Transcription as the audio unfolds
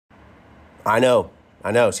I know,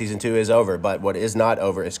 season 2 is over, but what is not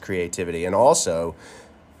over is creativity. And also,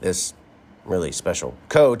 this really special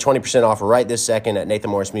code, 20% off right this second at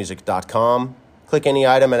nathanmorrismusic.com. Click any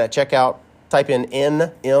item and at checkout, type in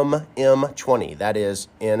NMM20. That is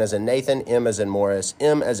N as in Nathan, M as in Morris,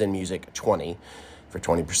 M as in music, 20 for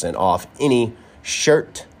 20% off any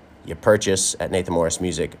shirt you purchase at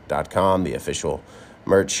nathanmorrismusic.com, the official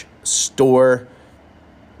merch store.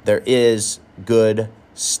 There is good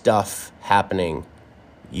stuff happening.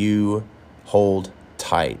 You hold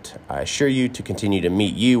tight. I assure you to continue to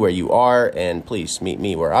meet you where you are, and please meet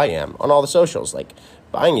me where I am on all the socials, like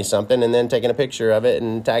buying you something and then taking a picture of it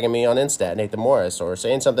and tagging me on Insta at Nathan Morris, or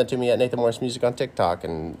saying something to me at Nathan Morris Music on TikTok,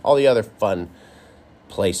 and all the other fun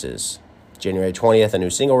places. January 20th, a new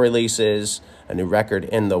single releases, a new record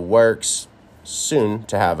in the works, soon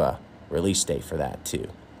to have a release date for that too.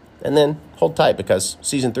 And then hold tight, because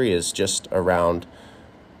season 3 is just around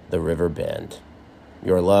the river bend.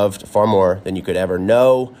 You're loved far more than you could ever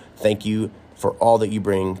know. Thank you for all that you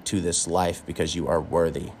bring to this life, because you are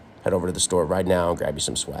worthy. Head over to the store right now and grab you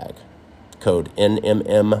some swag. Code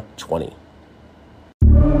NMM20.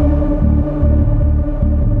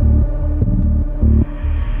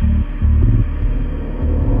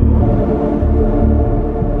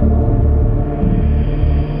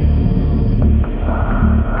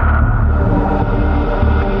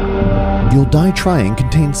 You'll Die Trying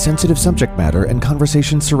contains sensitive subject matter and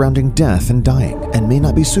conversations surrounding death and dying, and may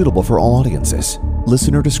not be suitable for all audiences.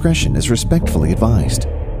 Listener discretion is respectfully advised.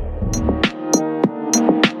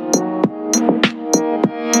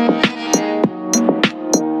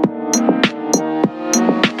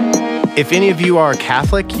 If any of you are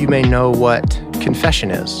Catholic, you may know what confession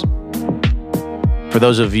is. For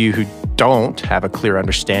those of you who don't have a clear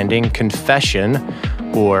understanding, confession,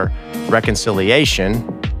 or reconciliation,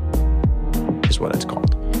 is what it's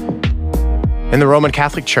called. In the Roman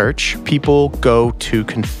Catholic Church, people go to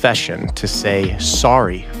confession to say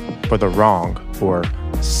sorry for the wrong or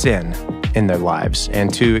sin in their lives,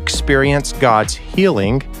 and to experience God's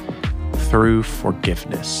healing through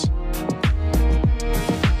forgiveness.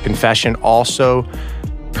 Confession also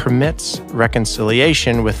permits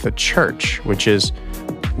reconciliation with the church, which is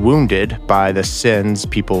wounded by the sins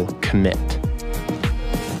people commit.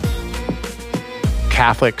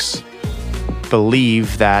 Catholics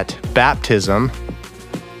believe that baptism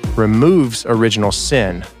removes original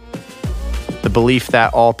sin, the belief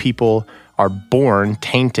that all people are born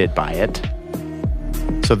tainted by it.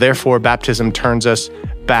 So therefore, baptism turns us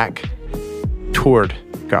back toward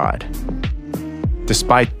God.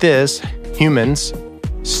 Despite this, humans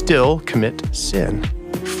still commit sin,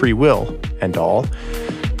 free will and all.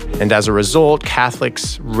 And as a result,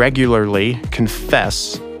 Catholics regularly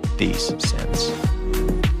confess these sins.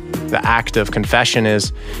 The act of confession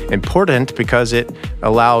is important because it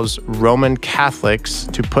allows Roman Catholics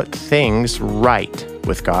to put things right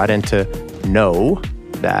with God and to know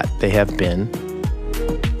that they have been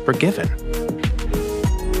forgiven.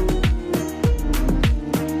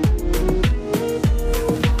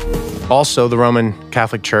 Also, the Roman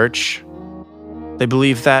Catholic Church, they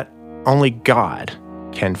believe that only God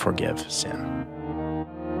can forgive sin.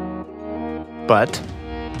 But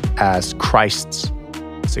as Christ's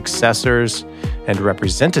successors and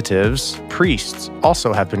representatives, priests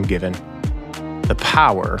also have been given the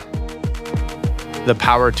power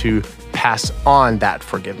to pass on that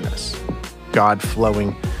forgiveness. God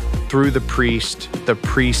flowing through the priest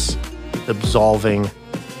absolving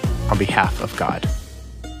on behalf of God.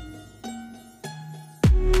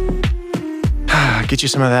 Get you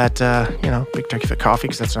some of that, Big Turkey Fit coffee,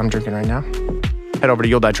 because that's what I'm drinking right now. Head over to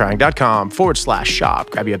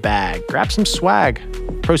you'lldieTrying.com/shop. Grab you a bag. Grab some swag.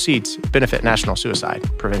 Proceeds benefit National Suicide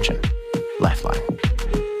Prevention Lifeline.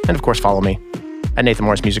 And of course, follow me at Nathan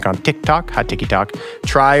Morris Music on TikTok, Hot TikTok,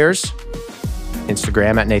 Triers,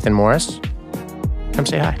 Instagram at Nathan Morris. Come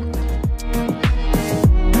say hi.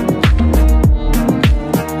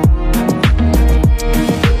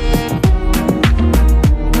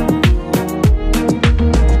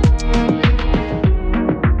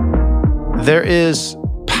 There is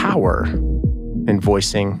power in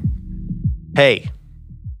voicing, hey,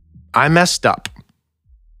 I messed up.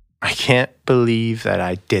 I can't believe that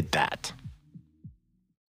I did that.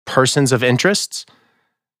 Persons of interests,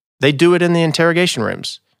 they do it in the interrogation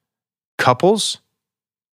rooms. Couples,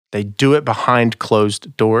 they do it behind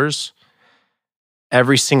closed doors.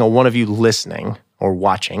 Every single one of you listening or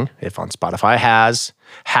watching, if on Spotify, has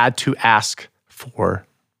had to ask for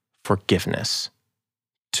forgiveness.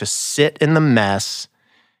 To sit in the mess,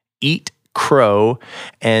 eat crow,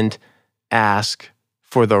 and ask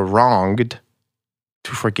for the wronged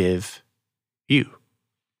to forgive you.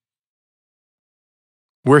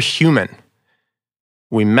 We're human.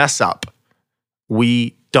 We mess up.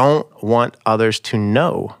 We don't want others to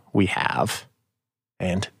know we have,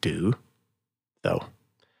 and do, though.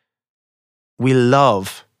 We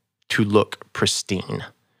love to look pristine,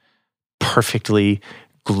 perfectly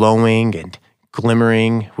glowing and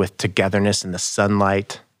glimmering with togetherness in the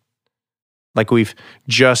sunlight, like we've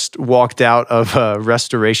just walked out of a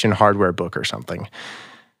Restoration Hardware book or something.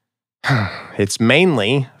 It's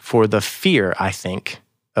mainly for the fear, I think,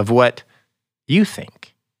 of what you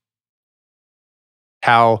think.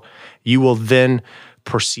 How you will then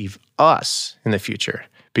perceive us in the future,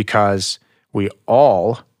 because we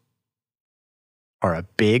all are a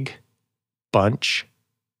big bunch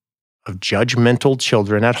of judgmental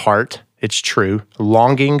children at heart. It's true,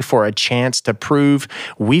 longing for a chance to prove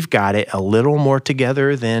we've got it a little more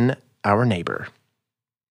together than our neighbor.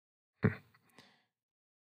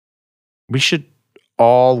 We should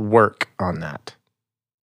all work on that.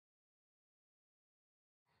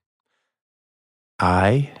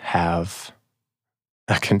 I have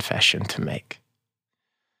a confession to make.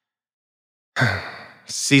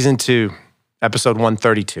 Season 2, episode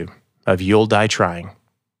 132 of You'll Die Trying.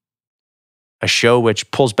 A show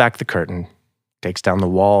which pulls back the curtain, takes down the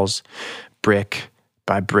walls, brick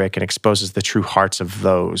by brick, and exposes the true hearts of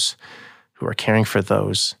those who are caring for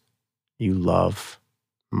those you love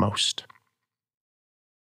most.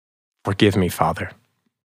 Forgive me, Father.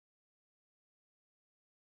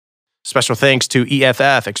 Special thanks to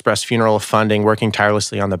EFF, Express Funeral Funding, working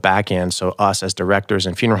tirelessly on the back end so us as directors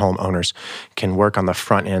and funeral home owners can work on the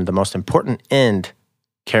front end, the most important end,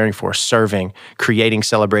 caring for, serving, creating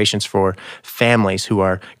celebrations for families who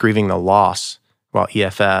are grieving the loss, while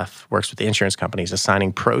EFF works with the insurance companies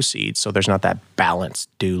assigning proceeds so there's not that balance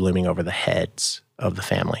due looming over the heads of the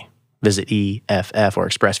family. Visit EFF or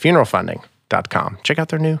expressfuneralfunding.com. Check out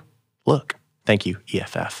their new look. Thank you,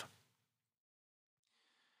 EFF.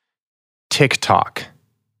 TikTok,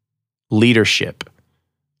 leadership,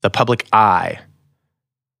 the public eye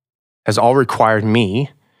has all required me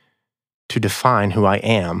to define who I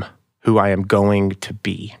am going to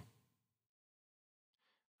be.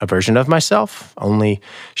 A version of myself, only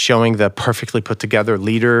showing the perfectly put together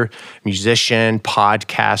leader, musician,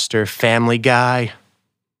 podcaster, family guy,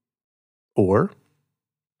 or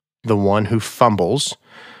the one who fumbles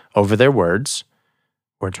over their words,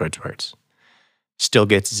 still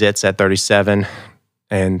gets zits at 37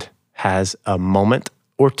 and has a moment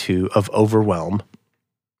or two of overwhelm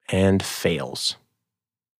and fails.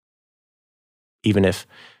 Even if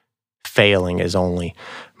failing is only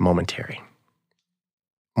momentary.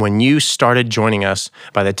 When you started joining us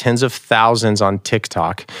by the tens of thousands on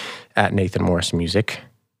TikTok at Nathan Morris Music,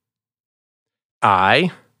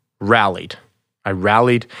 I rallied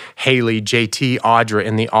Haley, JT, Audra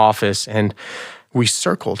in the office, and we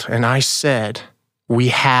circled, and I said, we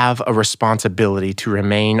have a responsibility to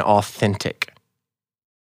remain authentic.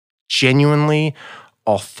 Genuinely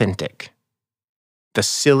authentic. The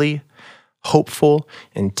silly, hopeful,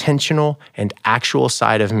 intentional, and actual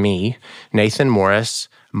side of me, Nathan Morris,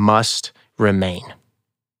 must remain.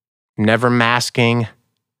 Never masking,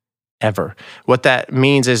 ever. What that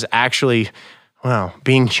means is actually,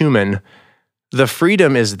 being human. The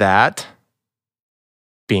freedom is that,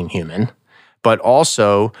 being human, but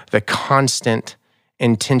also the constant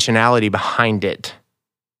intentionality behind it.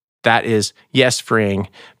 That is, yes, freeing,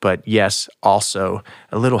 but yes, also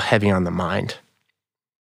a little heavy on the mind.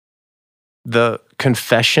 The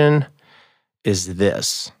confession is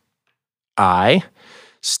this: I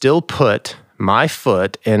still put my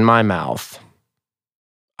foot in my mouth.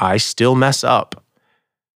 I still mess up.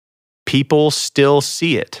 People still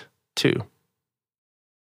see it too.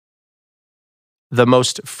 The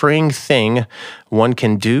most freeing thing one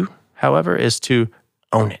can do, however, is to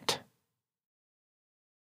own it.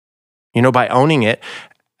 By owning it,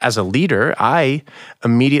 as a leader, I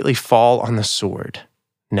immediately fall on the sword,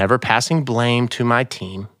 never passing blame to my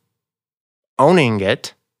team. Owning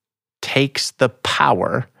it takes the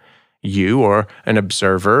power you or an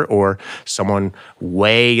observer or someone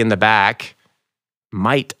way in the back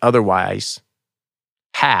might otherwise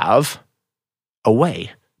have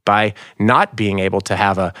away by not being able to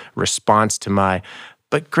have a response to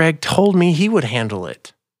but Greg told me he would handle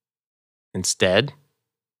it. Instead,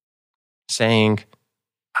 saying,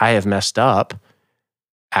 I have messed up,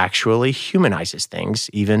 actually humanizes things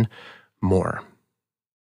even more.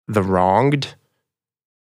 The wronged,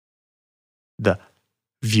 the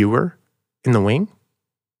viewer in the wing,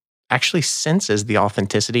 actually senses the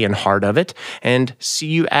authenticity and heart of it and see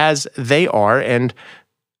you as they are and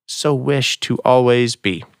so wish to always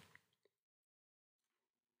be.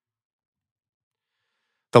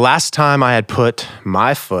 The last time I had put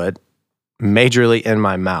my foot majorly in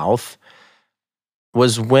my mouth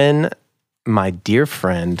was when my dear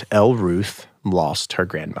friend Elle Ruth lost her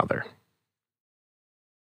grandmother.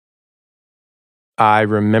 I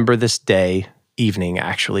remember this evening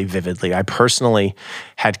actually vividly. I personally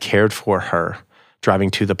had cared for her,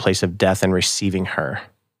 driving to the place of death and receiving her.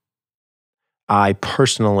 I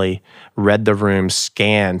personally read the room,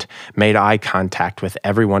 scanned, made eye contact with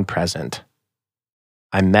everyone present.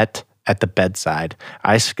 I met at the bedside.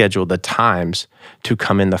 I scheduled the times to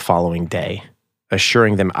come in the following day,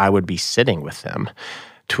 assuring them I would be sitting with them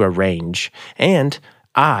to arrange, and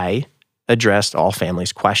I addressed all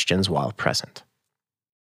family's questions while present.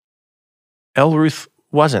 Elle Ruth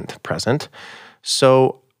wasn't present,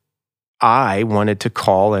 so I wanted to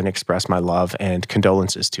call and express my love and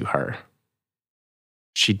condolences to her.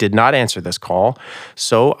 She did not answer this call,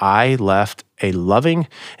 so I left a loving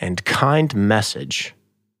and kind message.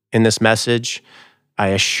 In this message, I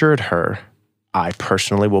assured her I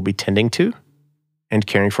personally will be tending to and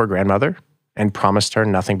caring for grandmother, and promised her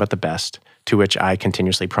nothing but the best, to which I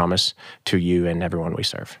continuously promise to you and everyone we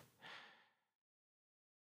serve.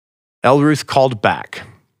 Elle Ruth called back.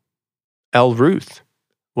 Elle Ruth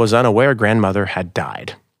was unaware grandmother had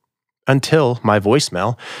died until my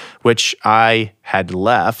voicemail, which I had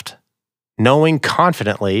left, knowing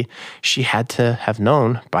confidently she had to have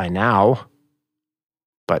known by now,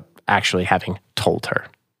 but actually having told her.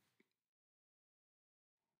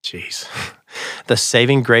 Jeez. The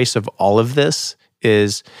saving grace of all of this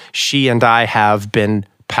is she and I have been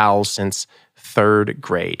pals since 3rd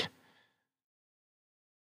grade.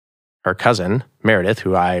 Her cousin, Meredith,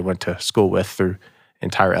 who I went to school with through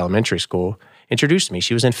entire elementary school, introduced me.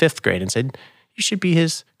 She was in 5th grade and said, "You should be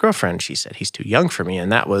his girlfriend." She said, "He's too young for me."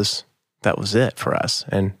 And that was it for us,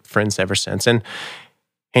 and friends ever since. And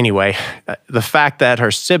anyway, the fact that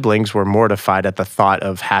her siblings were mortified at the thought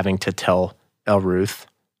of having to tell Elle Ruth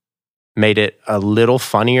made it a little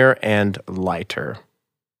funnier and lighter.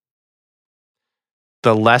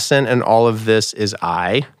 The lesson in all of this is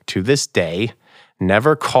I, to this day,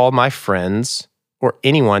 never call my friends or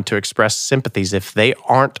anyone to express sympathies if they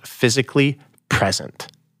aren't physically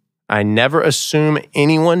present. I never assume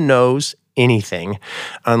anyone knows anything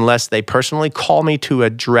unless they personally call me to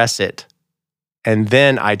address it, and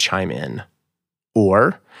then I chime in,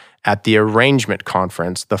 or at the arrangement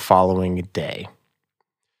conference the following day.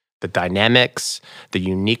 The dynamics, the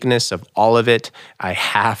uniqueness of all of it, I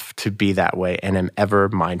have to be that way and am ever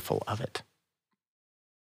mindful of it.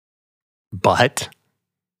 But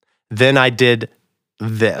then I did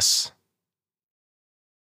this.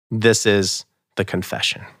 This is the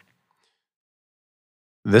confession.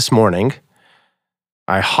 This morning,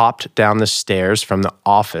 I hopped down the stairs from the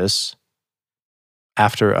office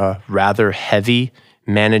after a rather heavy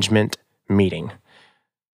management meeting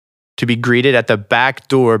to be greeted at the back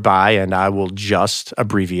door by, and I will just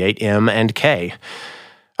abbreviate, M and K.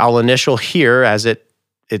 I'll initial here as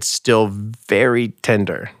it's still very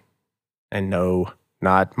tender. And no,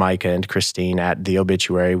 not Micah and Christine at The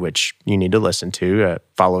Obituary, which you need to listen to,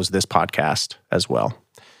 follows this podcast as well.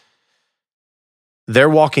 They're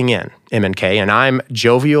walking in, M and K, and I'm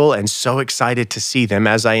jovial and so excited to see them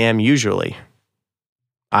as I am usually.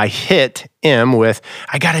 I hit M with,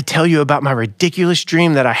 "I got to tell you about my ridiculous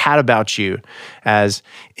dream that I had about you," as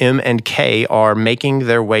M and K are making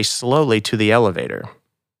their way slowly to the elevator.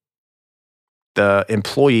 The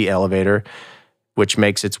employee elevator, which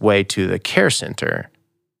makes its way to the care center.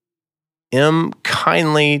 M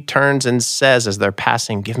kindly turns and says as they're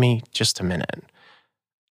passing, "Give me just a minute."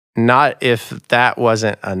 Not if that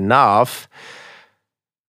wasn't enough,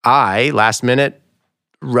 I, last minute,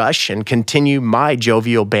 rush and continue my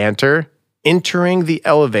jovial banter, entering the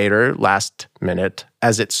elevator last minute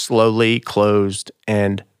as it slowly closed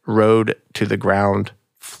and rode to the ground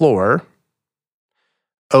floor,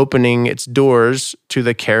 opening its doors to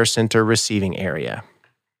the care center receiving area.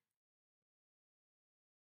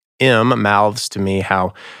 M mouths to me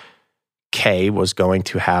how K was going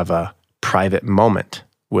to have a private moment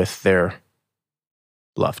with their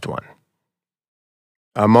loved one.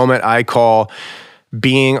 A moment I call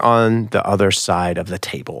being on the other side of the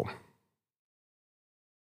table.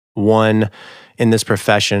 One in this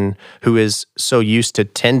profession who is so used to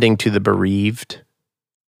tending to the bereaved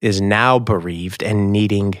is now bereaved and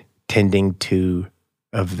needing tending to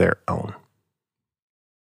of their own.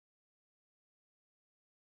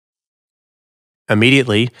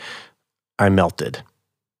 Immediately, I melted.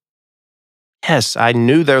 Yes, I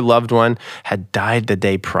knew their loved one had died the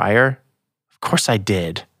day prior. Of course I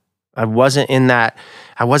did. I wasn't in that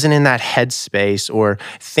headspace or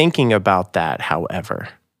thinking about that, however.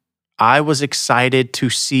 I was excited to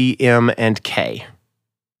see M and K.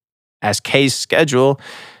 As K's schedule,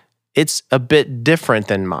 it's a bit different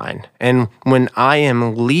than mine. And when I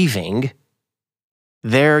am leaving,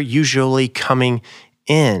 they're usually coming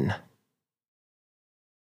in.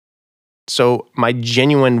 So my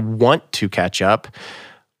genuine want to catch up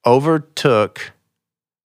overtook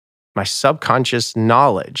my subconscious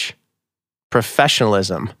knowledge,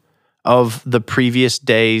 professionalism of the previous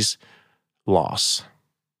day's loss.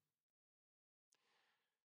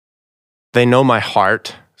 They know my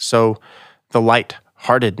heart, so the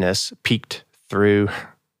lightheartedness peeked through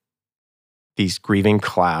these grieving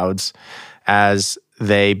clouds as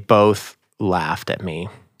they both laughed at me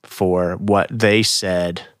for what they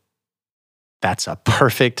said. That's a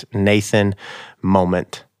perfect Nathan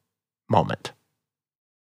moment.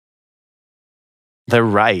 They're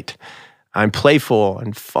right. I'm playful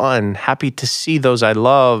and fun, happy to see those I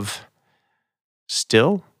love.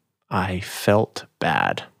 Still, I felt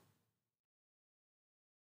bad.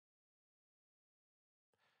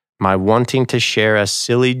 My wanting to share a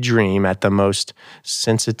silly dream at the most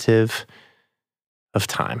sensitive of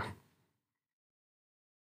time.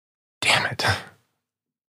 Damn it.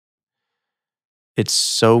 It's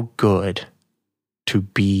so good to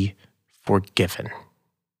be forgiven.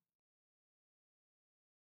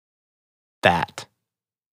 That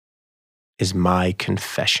is my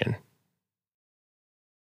confession.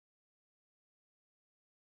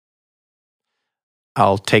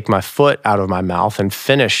 I'll take my foot out of my mouth and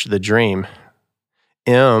finish the dream.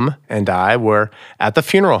 M and I were at the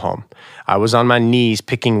funeral home. I was on my knees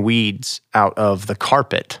picking weeds out of the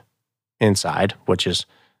carpet inside, which is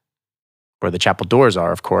where the chapel doors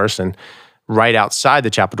are, of course, and right outside the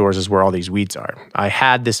chapel doors is where all these weeds are. I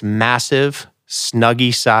had this massive,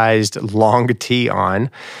 Snuggie-sized long tee on,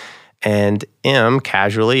 and M,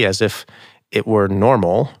 casually, as if it were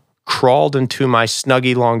normal, crawled into my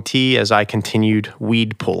Snuggie long tee as I continued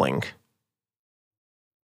weed pulling.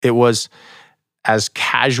 It was as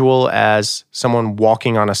casual as someone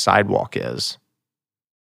walking on a sidewalk is.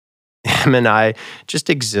 M and I just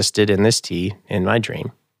existed in this tee in my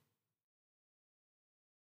dream.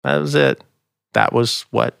 That was it. That was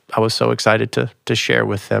what I was so excited to share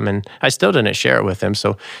with them. And I still didn't share it with them.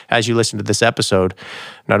 So as you listen to this episode,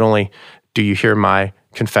 not only do you hear my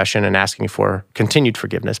confession and asking for continued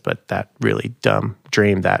forgiveness, but that really dumb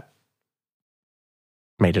dream that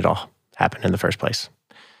made it all happen in the first place.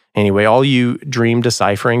 Anyway, all you dream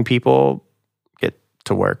deciphering people, get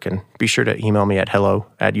to work and be sure to email me at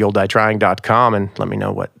hello@you'lldietrying.com and let me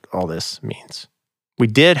know what all this means. We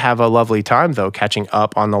did have a lovely time, though, catching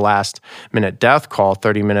up on the last minute death call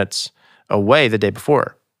 30 minutes away the day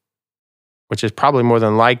before, which is probably more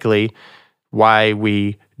than likely why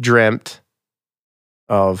we dreamt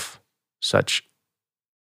of such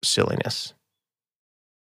silliness.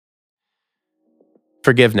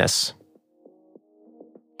 Forgiveness.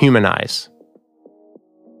 Humanize.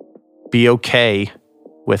 Be okay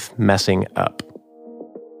with messing up.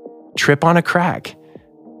 Trip on a crack.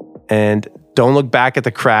 And don't look back at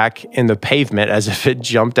the crack in the pavement as if it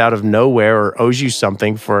jumped out of nowhere or owes you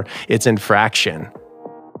something for its infraction.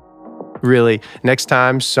 Really, next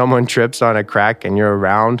time someone trips on a crack and you're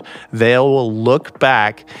around, they will look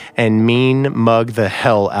back and mean mug the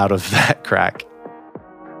hell out of that crack.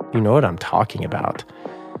 You know what I'm talking about.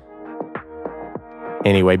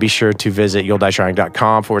 Anyway, be sure to visit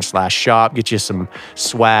you'lldietrying.com/shop. Get you some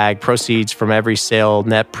swag. Proceeds from every sale,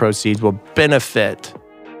 net proceeds will benefit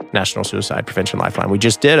National Suicide Prevention Lifeline. We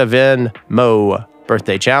just did a Venmo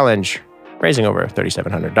birthday challenge, raising over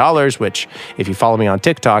 $3,700, which if you follow me on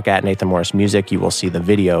TikTok at Nathan Morris Music, you will see the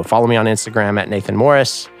video. Follow me on Instagram at Nathan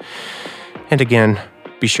Morris. And again,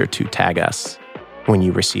 be sure to tag us when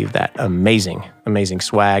you receive that amazing, amazing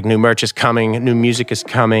swag. New merch is coming. New music is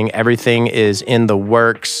coming. Everything is in the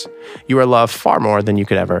works. You are loved far more than you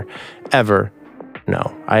could ever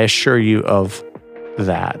know. I assure you of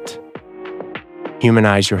that.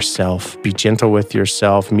 Humanize yourself. Be gentle with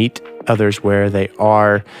yourself. Meet others where they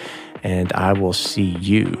are. And I will see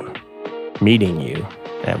you, meeting you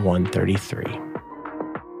at 1:33.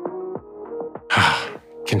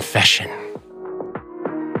 Confession.